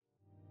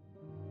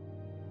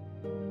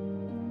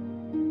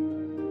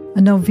A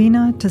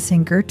Novena to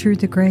St. Gertrude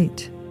the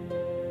Great.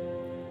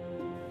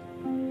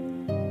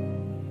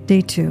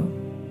 Day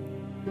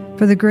 2.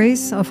 For the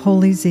grace of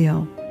holy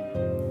zeal.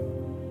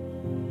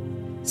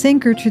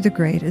 St. Gertrude the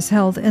Great is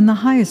held in the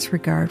highest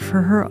regard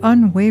for her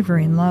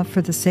unwavering love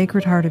for the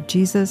Sacred Heart of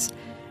Jesus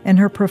and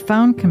her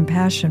profound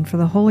compassion for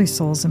the holy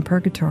souls in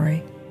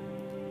purgatory.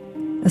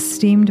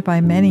 Esteemed by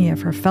many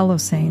of her fellow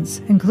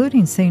saints,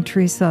 including St.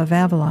 Teresa of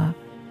Avila,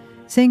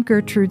 St.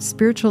 Gertrude's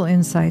spiritual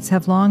insights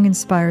have long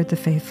inspired the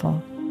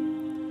faithful.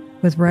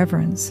 With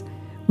reverence,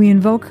 we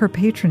invoke her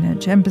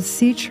patronage and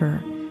beseech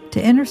her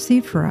to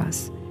intercede for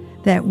us,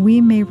 that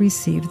we may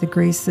receive the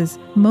graces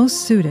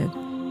most suited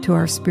to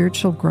our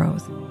spiritual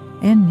growth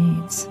and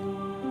needs.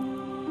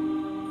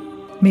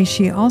 May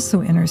she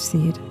also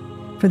intercede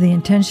for the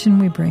intention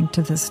we bring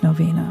to this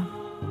novena.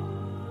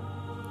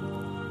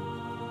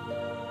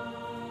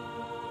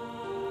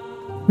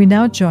 We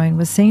now join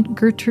with St.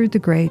 Gertrude the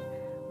Great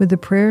with the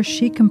prayer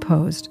she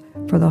composed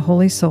for the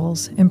holy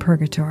souls in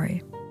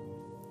purgatory.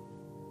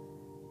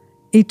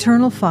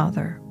 Eternal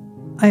Father,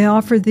 I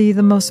offer Thee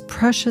the most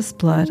precious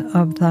blood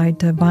of Thy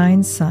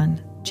divine Son,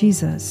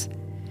 Jesus,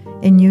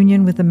 in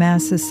union with the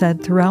Masses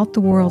said throughout the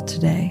world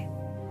today,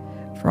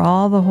 for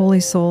all the holy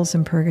souls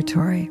in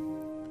purgatory,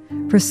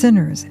 for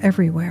sinners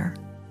everywhere,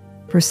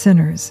 for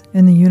sinners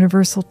in the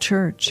universal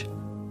Church,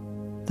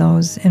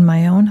 those in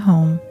my own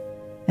home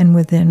and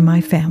within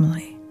my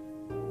family.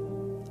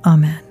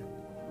 Amen.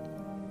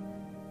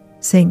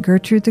 Saint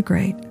Gertrude the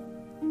Great,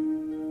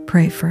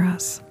 pray for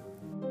us.